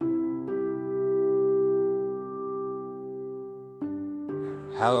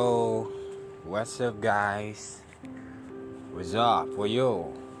Hello, what's up, guys? What's up? What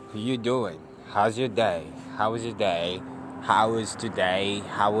you? Who you doing? How's your day? How was your day? How was today?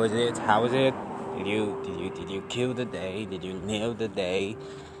 How was it? How was it? Did you kill the day? Did you nail the day?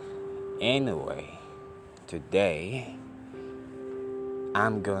 Anyway, today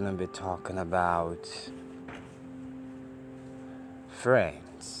I'm gonna be talking about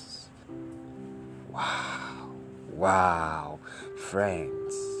friends. Wow,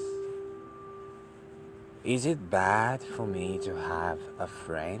 friends. Is it bad for me to have a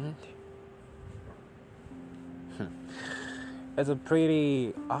friend? It's a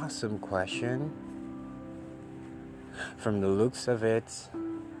pretty awesome question. From the looks of it,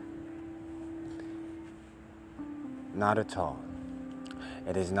 not at all.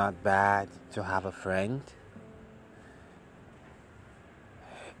 It is not bad to have a friend.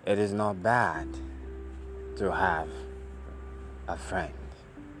 It is not bad to have a friend.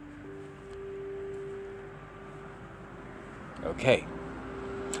 Okay.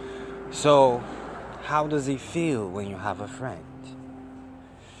 So, how does it feel when you have a friend?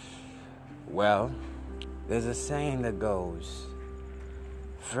 Well, there's a saying that goes,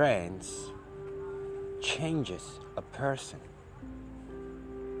 friends changes a person.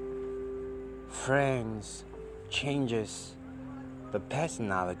 Friends changes the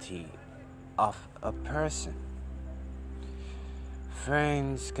personality of a person.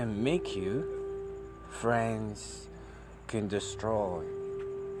 Friends can make you. Friends can destroy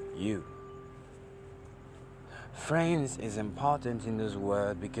you. Friends is important in this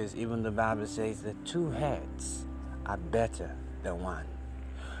world because even the Bible says that two heads are better than one.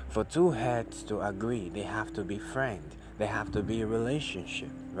 For two heads to agree, they have to be friends. They have to be a relationship,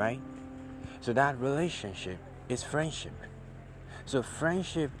 right? So that relationship is friendship. So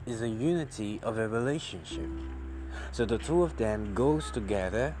friendship is a unity of a relationship. So the two of them goes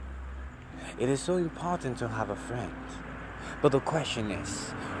together. It is so important to have a friend. But the question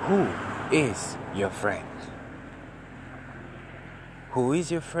is, who is your friend? Who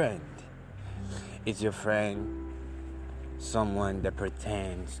is your friend? Is your friend someone that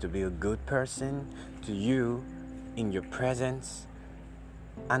pretends to be a good person to you in your presence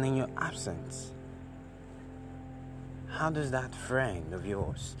and in your absence? How does that friend of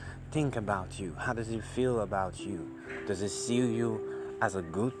yours think about you? How does it feel about you? Does it see you as a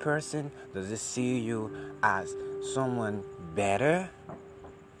good person? Does it see you as someone better?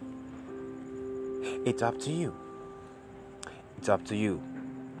 It's up to you. It's up to you.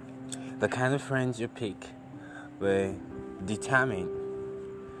 The kind of friends you pick will determine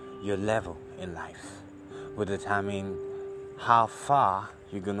your level in life, will determine how far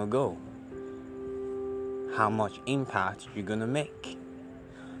you're gonna go, how much impact you're gonna make.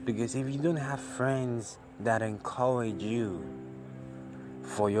 Because if you don't have friends that encourage you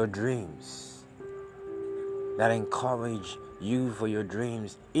for your dreams, that encourage you for your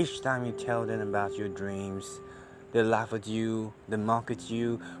dreams, each time you tell them about your dreams, they laugh at you, they mock at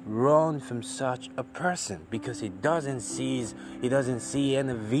you. Run from such a person because he doesn't see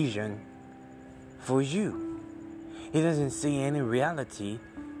any vision for you. He doesn't see any reality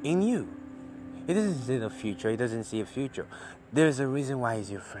in you. He doesn't see the future. He doesn't see a future. There's a reason why he's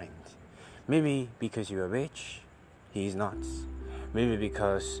your friend. Maybe because you are rich, he's not. Maybe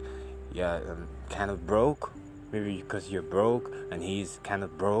because you're kind of broke. Maybe because you're broke and he's kind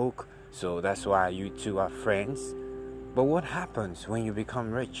of broke. So that's why you two are friends. But what happens when you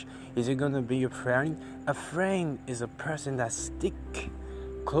become rich? Is it going to be your friend? A friend is a person that sticks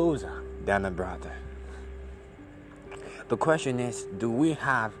closer than a brother. The question is, do we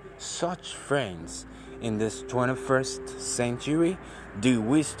have such friends in this 21st century? Do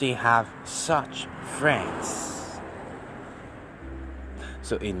we still have such friends?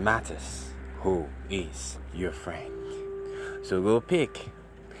 So it matters who is your friend. So go pick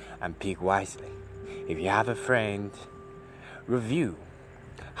and pick wisely. If you have a friend, review.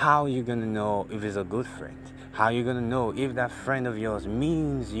 How are you going to know if it's a good friend? How are you going to know if that friend of yours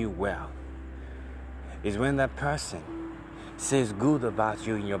means you well? Is when that person says good about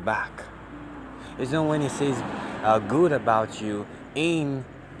you in your back. It's not when he says good about you in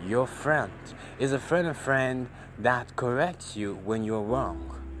your front. It's a friend that corrects you when you're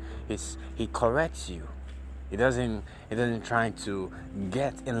wrong. He corrects you. He doesn't try to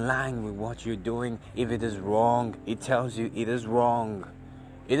get in line with what you're doing. If it is wrong, it tells you it is wrong.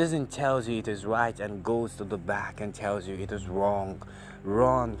 It doesn't tell you it is right and goes to the back and tells you it is wrong.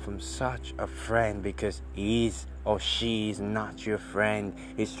 Run from such a friend because he is or she is not your friend.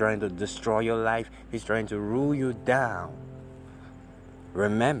 He's trying to destroy your life. He's trying to rule you down.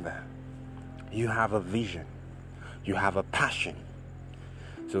 Remember, you have a vision. You have a passion.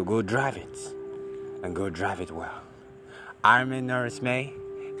 So go drive it, and go drive it well. I'm Norris May.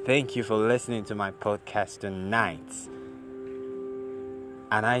 Thank you for listening to my podcast tonight.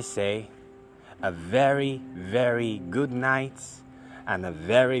 And I say a very, very good night and a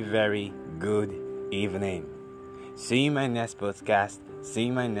very, very good evening. See you in my next podcast. See you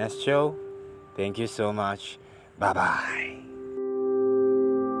in my next show. Thank you so much. Bye-bye.